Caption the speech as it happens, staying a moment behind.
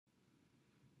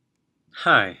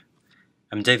Hi,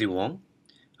 I'm David Wong.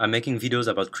 I'm making videos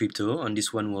about crypto, and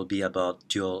this one will be about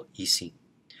dual EC.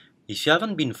 If you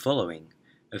haven't been following,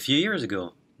 a few years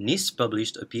ago, NIST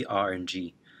published a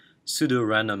PRNG,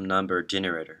 pseudo-random number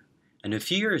generator, and a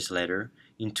few years later,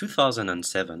 in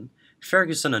 2007,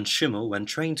 Ferguson and Schimmel, when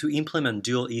trying to implement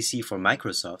dual EC for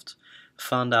Microsoft,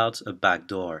 found out a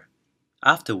backdoor.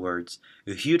 Afterwards,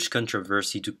 a huge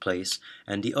controversy took place,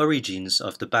 and the origins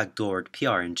of the backdoored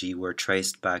PRNG were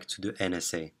traced back to the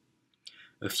NSA.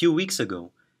 A few weeks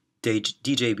ago,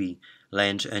 DJB,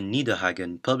 Lange, and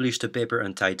Niederhagen published a paper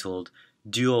entitled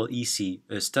Dual EC,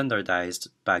 a Standardized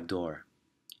Backdoor.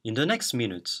 In the next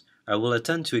minutes, I will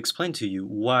attempt to explain to you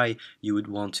why you would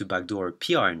want to backdoor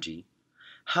PRNG,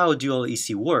 how Dual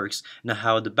EC works, and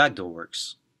how the backdoor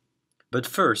works. But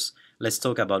first, let's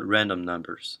talk about random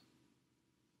numbers.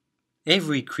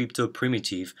 Every crypto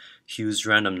primitive uses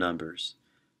random numbers.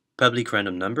 Public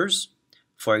random numbers,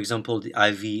 for example the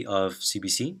IV of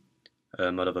CBC,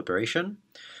 a mode of operation,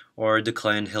 or the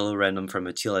client hello random from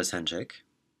a TLS handshake,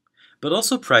 but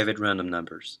also private random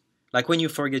numbers, like when you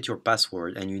forget your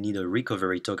password and you need a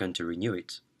recovery token to renew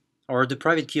it, or the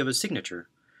private key of a signature,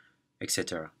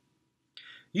 etc.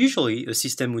 Usually, a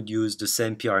system would use the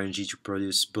same PRNG to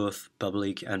produce both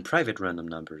public and private random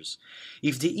numbers.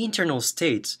 If the internal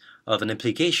state of an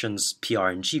application's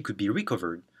PRNG could be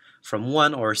recovered from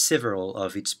one or several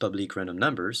of its public random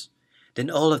numbers, then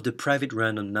all of the private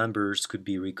random numbers could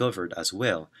be recovered as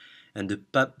well, and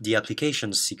the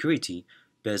application's security,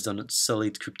 based on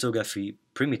solid cryptography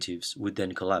primitives, would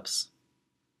then collapse.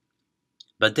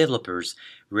 But developers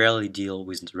rarely deal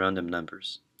with random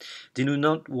numbers. They do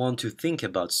not want to think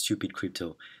about stupid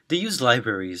crypto. They use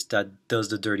libraries that does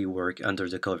the dirty work under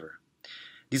the cover.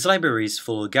 These libraries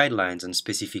follow guidelines and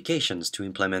specifications to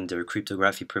implement their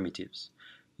cryptography primitives.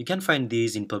 You can find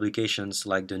these in publications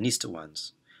like the NIST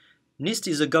ones. NIST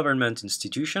is a government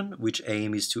institution which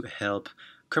aim is to help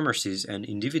commerces and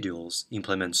individuals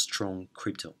implement strong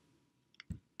crypto.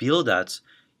 Below that,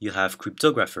 you have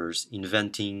cryptographers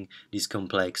inventing these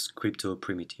complex crypto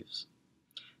primitives.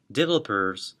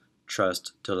 Developers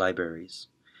trust the libraries.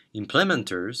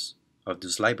 Implementers of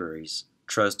those libraries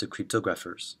trust the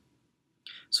cryptographers.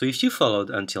 So if you followed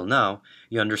until now,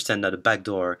 you understand that a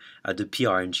backdoor at the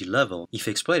PRNG level, if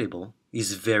exploitable,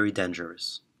 is very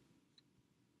dangerous.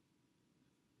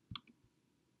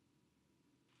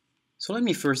 So let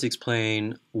me first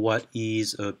explain what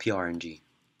is a PRNG,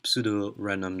 pseudo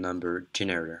random number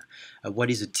generator. What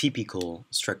is a typical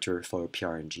structure for a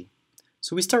PRNG?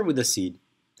 So we start with the seed.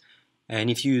 And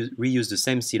if you reuse the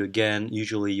same seed again,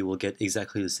 usually you will get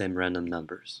exactly the same random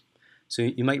numbers. So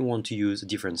you might want to use a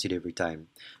different seed every time.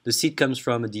 The seed comes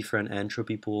from a different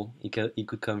entropy pool. It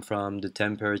could come from the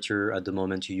temperature at the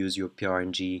moment you use your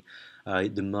PRNG,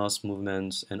 the mouse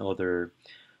movements, and other,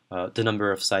 the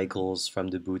number of cycles from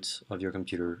the boot of your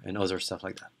computer, and other stuff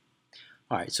like that.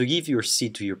 Alright, so give your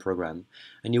seed to your program,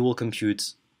 and you will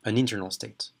compute an internal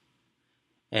state.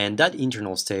 And that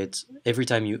internal state, every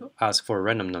time you ask for a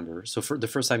random number, so for the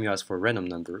first time you ask for a random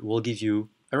number, will give you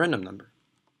a random number.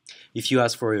 If you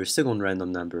ask for a second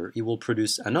random number, it will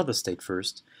produce another state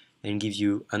first and give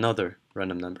you another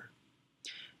random number.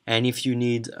 And if you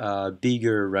need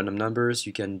bigger random numbers,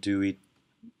 you can do it,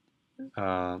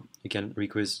 you can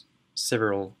request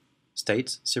several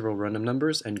states, several random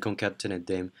numbers, and concatenate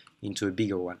them into a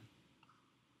bigger one.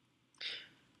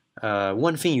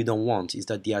 One thing you don't want is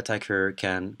that the attacker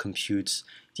can compute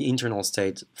the internal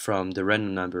state from the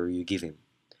random number you give him.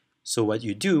 So what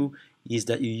you do is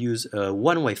that you use a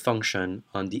one-way function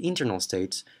on the internal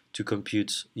state to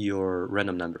compute your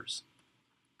random numbers.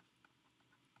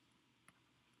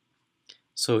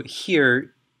 So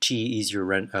here G is your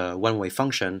one-way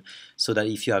function, so that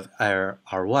if you have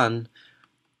R1,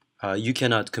 you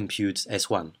cannot compute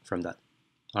S1 from that.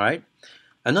 All right.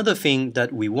 Another thing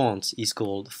that we want is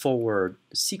called forward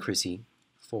secrecy.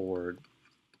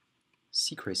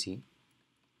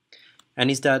 And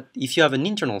is that if you have an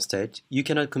internal state, you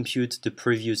cannot compute the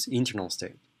previous internal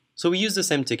state. So we use the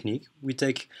same technique. We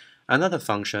take another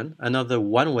function, another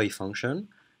one-way function,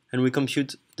 and we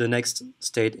compute the next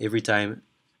state every time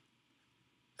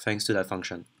thanks to that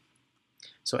function.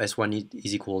 So S1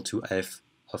 is equal to F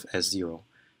of S0,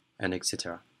 and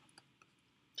etc.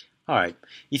 Alright,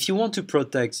 if you want to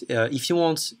protect, if you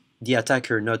want the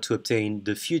attacker not to obtain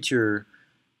the future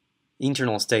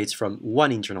internal states from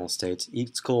one internal state,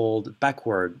 it's called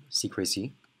backward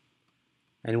secrecy,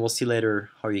 and we'll see later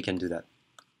how you can do that.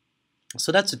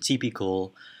 So that's a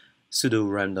typical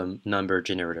pseudo-random number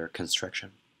generator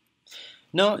construction.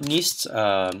 Now NIST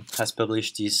has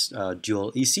published this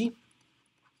dual EC.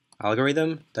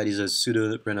 algorithm that is a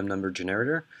pseudo random number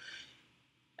generator.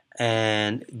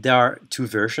 And there are two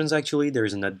versions actually. There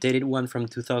is an updated one from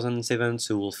 2007,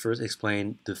 so we'll first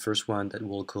explain the first one that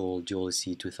we'll call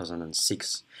DualEC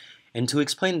 2006. And to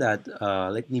explain that,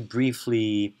 let me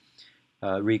briefly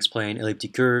re-explain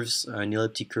elliptic curves. In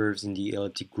elliptic curves in the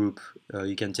elliptic group,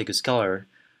 you can take a scalar,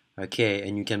 k,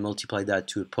 and you can multiply that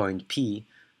to a point p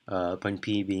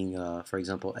being, for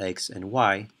example, x and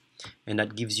y, and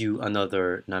that gives you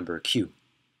another number q.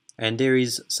 And there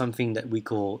is something that we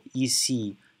call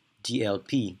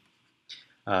EC-DLP,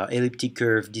 elliptic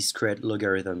curve discrete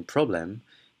logarithm problem,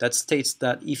 that states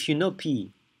that if you know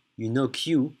p, you know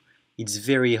q, it's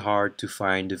very hard to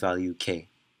find the value k.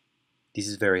 This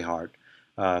is very hard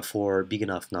for big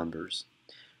enough numbers.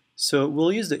 So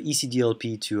we'll use the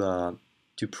EC-DLP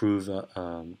to prove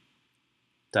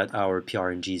that our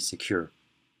PRNG is secure.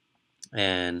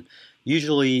 And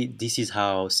usually this is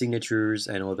how signatures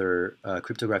and other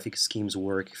cryptographic schemes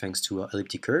work thanks to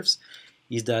elliptic curves,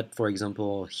 is that, for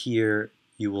example, here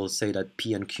you will say that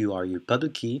P and Q are your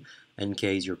public key and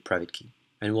K is your private key.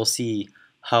 And we'll see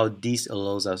how this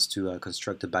allows us to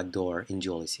construct a backdoor in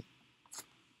DualEC.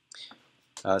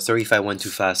 Sorry if I went too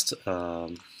fast,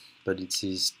 but this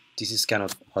is kind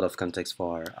of out of context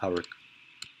for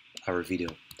our video.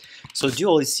 So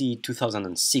DualEC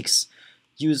 2006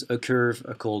 use a curve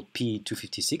called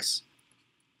P256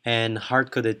 and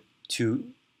hard-coded 2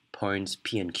 points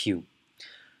P and Q.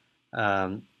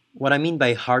 What I mean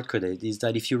by hard-coded is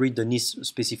that if you read the NIST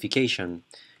specification,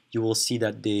 you will see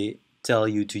that they tell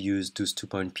you to use those 2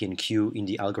 point P and Q in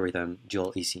the algorithm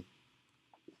DualEC.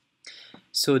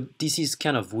 So this is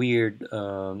kind of weird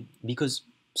because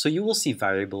you will see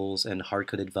variables and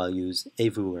hard-coded values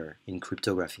everywhere in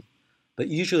cryptography. But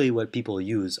usually what people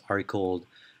use are called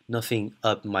nothing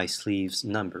up my sleeves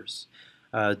numbers.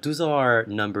 Those are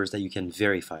numbers that you can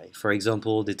verify. For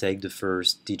example, they take the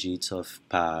first digits of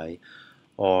pi,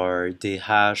 or they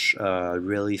hash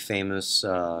really famous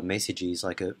messages,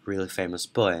 like a really famous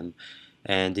poem,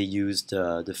 and they use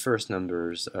the first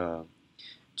numbers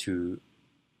to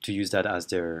use that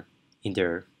as in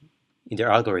their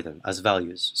algorithm as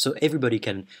values. So everybody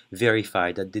can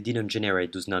verify that they didn't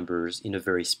generate those numbers in a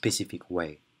very specific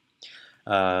way.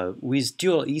 With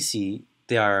DualEC,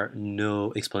 there are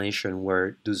no explanation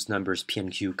where those numbers P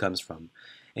and Q comes from,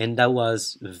 and that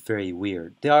was very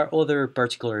weird. There are other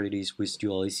particularities with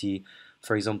DualEC,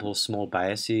 for example, small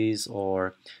biases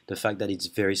or the fact that it's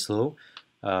very slow,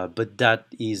 but that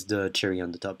is the cherry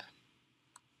on the top.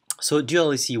 So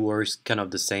DualEC works kind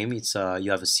of the same. It's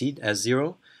you have a seed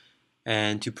S0,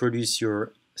 and to produce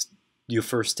your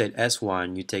first state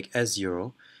S1, you take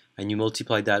S0 and you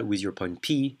multiply that with your point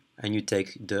P, and you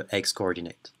take the x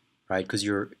coordinate, right? Because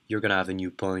you're gonna have a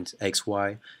new point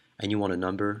xy, and you want a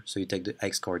number, so you take the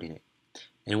x coordinate.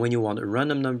 And when you want a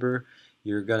random number,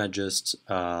 you're gonna just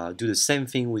do the same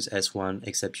thing with S1,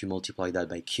 except you multiply that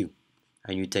by q,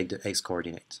 and you take the x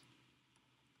coordinate.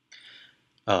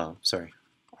 Sorry,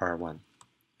 R1,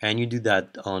 and you do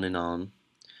that on and on.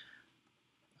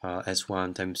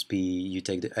 S1 times P, you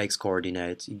take the x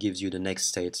coordinate, it gives you the next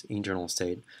state, internal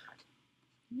state,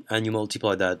 and you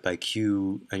multiply that by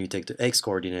q, and you take the x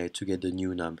coordinate to get the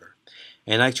new number.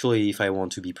 And actually, if I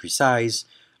want to be precise,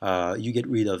 you get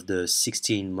rid of the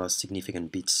 16 most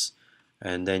significant bits,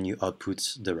 and then you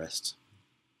output the rest.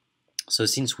 So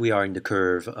since we are in the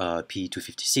curve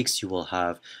P256, you will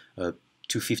have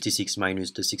 256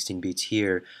 minus the 16 bits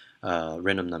here,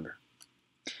 random number.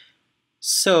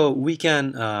 So we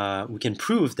can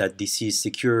prove that this is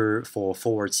secure for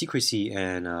forward secrecy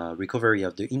and recovery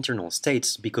of the internal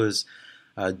states, because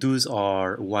those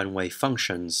are one-way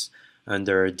functions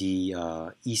under the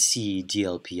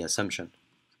EC-DLP assumption,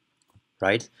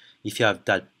 right? If you have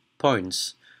that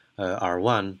points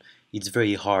R1, it's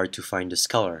very hard to find the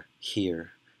scalar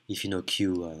here if you know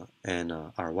Q and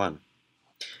R1.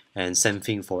 And same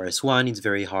thing for S1, it's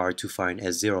very hard to find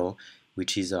S0,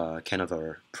 which is kind of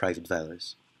our private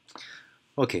values.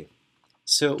 Okay,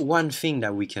 so one thing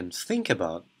that we can think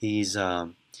about is,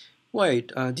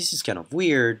 wait, this is kind of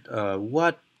weird.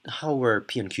 How were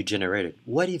P and Q generated?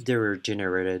 What if they were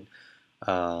generated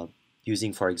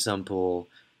using, for example,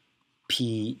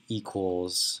 P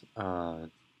equals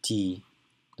D,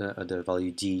 the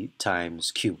value D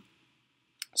times Q?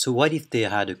 So what if they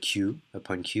had a Q, a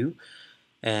point Q,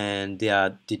 and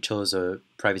they chose a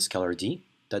private scalar D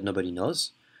that nobody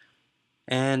knows,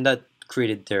 and that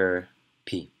created their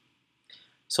P.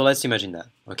 So let's imagine that,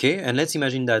 okay? And let's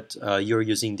imagine that you're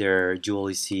using their dual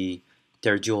EC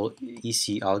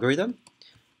algorithm,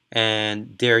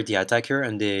 and they're the attacker,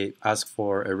 and they ask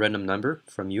for a random number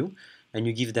from you, and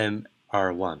you give them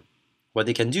R1. What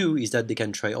they can do is that they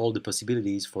can try all the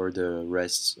possibilities for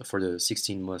the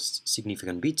 16 most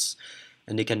significant bits,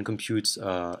 and they can compute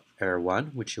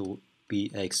R1, which will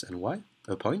be X and Y,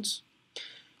 points,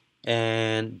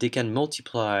 and they can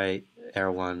multiply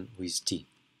R1 with T.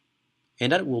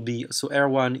 And that will be, so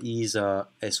R1 is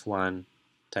S1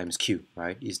 times Q,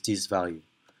 right? Is this value.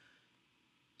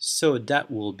 So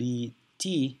that will be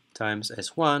T times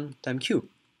S1 times Q,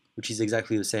 which is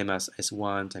exactly the same as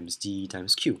S1 times D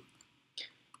times Q.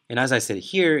 And as I said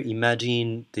here,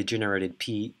 imagine they generated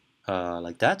P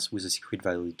like that with a secret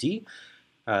value D,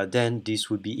 then this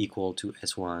would be equal to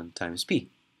S1 times P.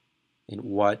 And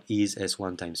what is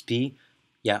S1 times P?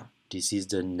 Yeah, this is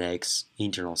the next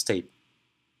internal state.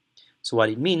 So what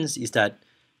it means is that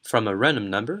from a random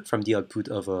number, from the output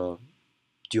of a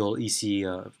dual EC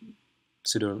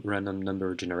pseudo-random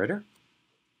number generator,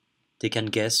 they can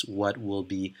guess what will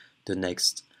be the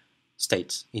next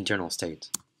state, internal state.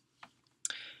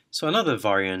 So another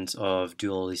variant of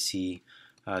dual EC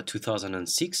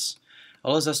 2006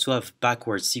 allows us to have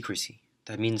backward secrecy.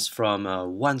 That means from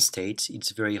one state, it's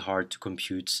very hard to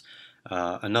compute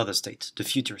another state, the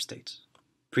future state.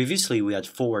 Previously, we had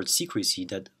forward secrecy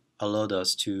that allowed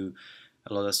us to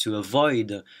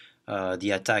avoid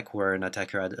the attack where an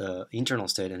attacker had an internal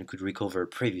state and could recover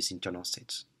previous internal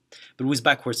states. But with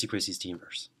backward secrecy, it's the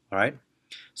inverse. All right.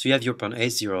 So you have your point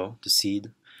S0, the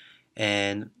seed,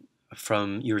 and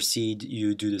from your seed,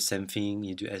 you do the same thing.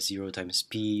 You do S0 times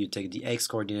P. You take the X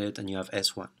coordinate, and you have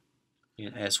S1.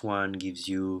 And S1 gives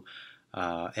you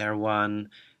R1.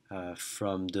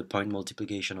 From the point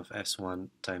multiplication of S1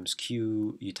 times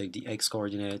Q, you take the X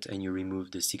coordinate and you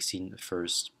remove the 16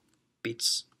 first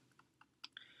bits.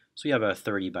 So you have a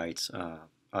 30 bytes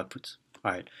output.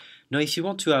 All right. Now, if you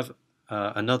want to have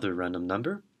another random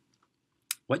number,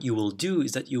 what you will do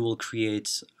is that you will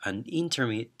create an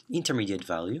intermediate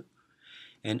value,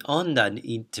 and on that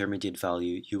intermediate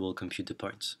value, you will compute the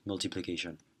point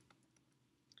multiplication.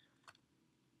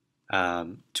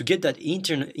 To get that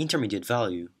intermediate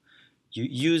value, you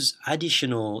use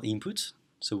additional input,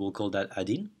 so we'll call that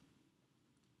add-in.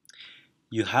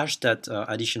 You hash that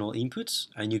additional input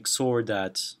and you XOR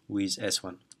that with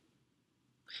S1.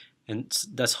 And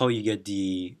that's how you get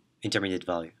the intermediate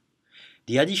value.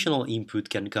 The additional input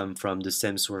can come from the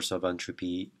same source of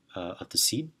entropy of the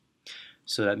seed.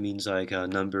 So that means like a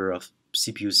number of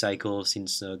CPU cycles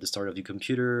since the start of your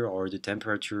computer, or the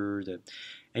temperature,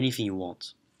 anything you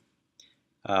want.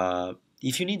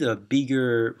 If you need a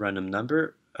bigger random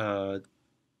number,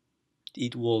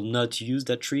 it will not use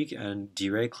that trick and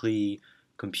directly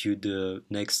compute the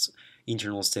next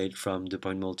internal state from the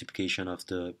point multiplication of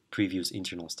the previous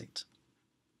internal state.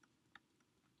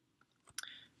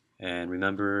 And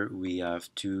remember, we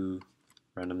have two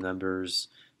random numbers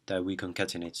that we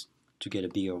concatenate to get a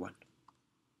bigger one.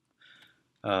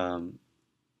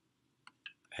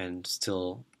 And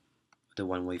still the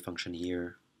one-way function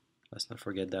here, let's not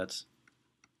forget that.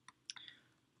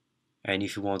 And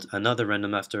if you want another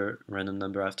random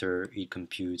number after, it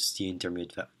computes the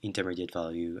intermediate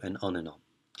value, and on.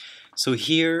 So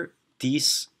here,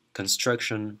 this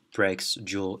construction breaks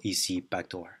dual EC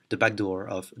backdoor, the backdoor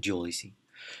of dual EC.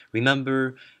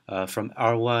 Remember, from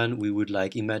R1, we would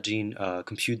imagine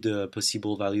compute the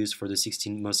possible values for the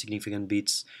 16 most significant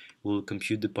bits. We'll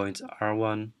compute the point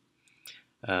R1,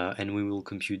 and we will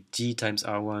compute D times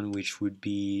R1, which would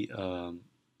be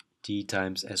D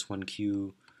times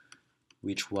S1Q,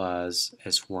 which was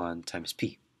S1 times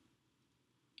P.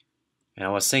 And I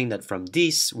was saying that from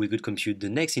this, we could compute the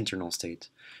next internal state.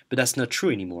 But that's not true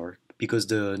anymore, because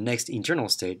the next internal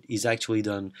state is actually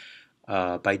done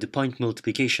by the point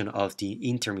multiplication of the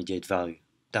intermediate value.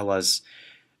 That was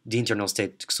the internal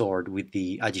state XORed with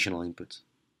the additional input.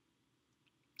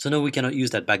 So now we cannot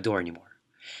use that backdoor anymore,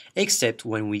 except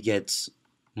when we get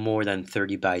more than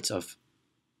 30 bytes of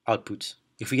output.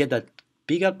 If we get that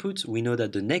big output, we know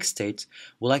that the next state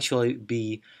will actually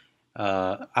be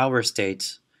our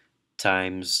state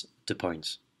times the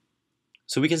points.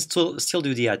 So we can still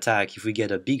do the attack if we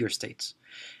get a bigger state.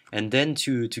 And then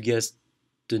to guess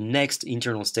the next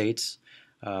internal state,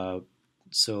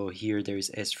 so here there is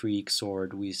S3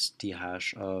 XORed with the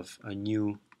hash of a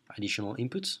new additional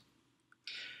input.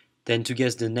 Then to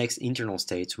guess the next internal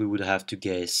state, we would have to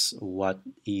guess what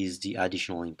is the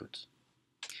additional input.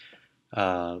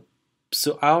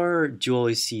 So our dual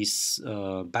EC's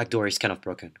backdoor is kind of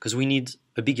broken because we need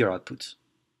a bigger output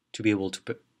to be able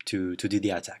to do the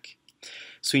attack.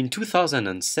 So in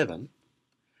 2007,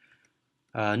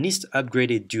 NIST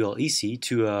upgraded dual EC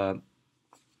to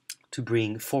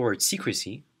bring forward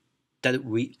secrecy that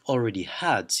we already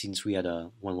had since we had a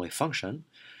one-way function.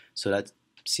 So that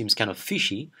seems kind of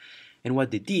fishy. And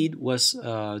what they did was,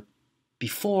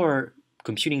 before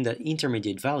computing that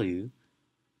intermediate value,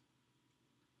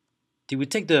 they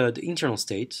would take the internal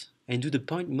state and do the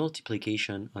point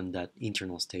multiplication on that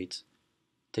internal state,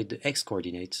 take the x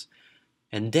coordinates,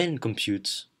 and then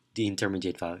compute the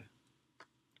intermediate value.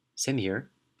 Same here.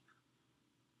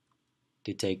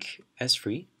 They take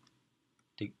S3,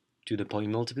 they do the point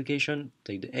multiplication,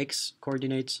 take the x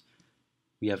coordinates,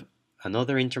 we have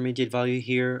another intermediate value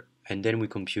here, and then we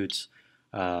compute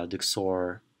the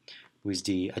XOR with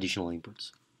the additional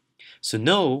inputs. So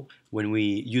now, when we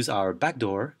use our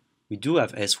backdoor, we do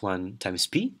have S1 times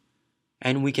P,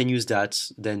 and we can use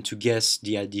that then to guess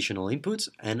the additional inputs,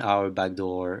 and our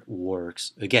backdoor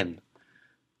works again.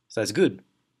 So that's good.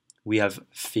 We have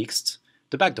fixed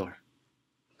the backdoor.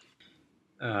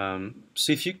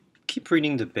 So if you keep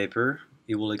reading the paper,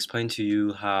 it will explain to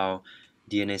you how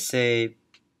the NSA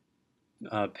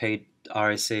paid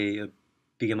RSA a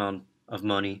big amount of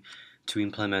money to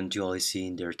implement dual-IC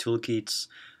in their toolkits.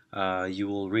 You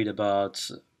will read about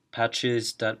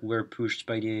patches that were pushed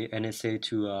by the NSA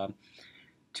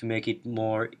to make it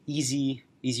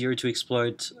easier to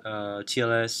exploit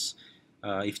TLS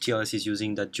if TLS is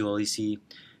using that dual-IC,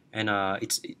 and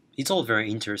it's all very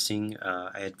interesting.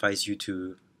 I advise you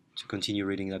to continue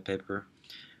reading that paper.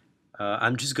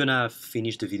 I'm just gonna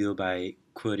finish the video by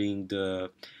quoting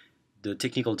the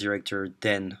technical director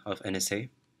then of NSA,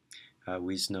 who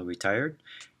is now retired,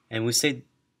 and we said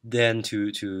then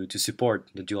to support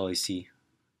the dual-IC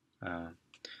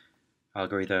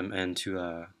algorithm and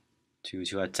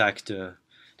to attack the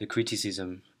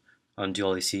criticism on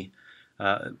dual-IC,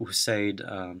 who said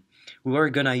we were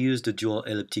gonna use the dual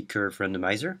elliptic curve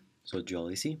randomizer, so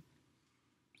dual-IC,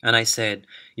 and I said,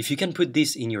 if you can put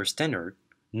this in your standard,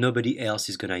 nobody else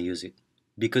is gonna use it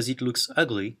because it looks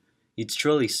ugly, it's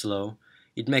really slow,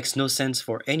 it makes no sense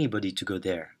for anybody to go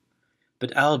there,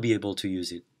 but I'll be able to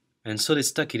use it. And so they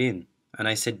stuck it in, and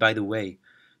I said, by the way,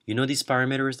 you know these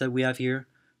parameters that we have here?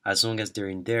 As long as they're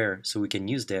in there so we can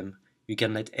use them, you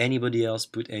can let anybody else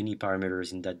put any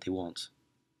parameters in that they want.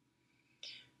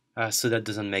 So that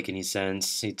doesn't make any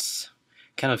sense. It's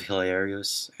kind of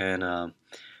hilarious, and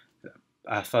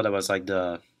I thought that was like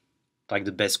the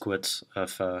best quote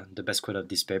of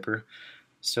this paper.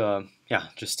 So yeah,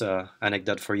 just an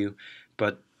anecdote for you.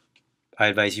 But I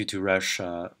advise you to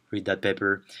read that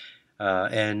paper.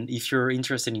 And if you're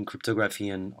interested in cryptography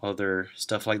and other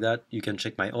stuff like that, you can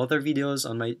check my other videos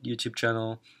on my YouTube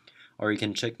channel, or you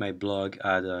can check my blog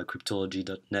at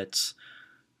cryptology.net.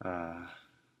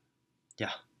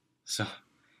 Yeah, so,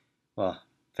 well,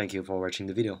 thank you for watching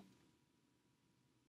the video.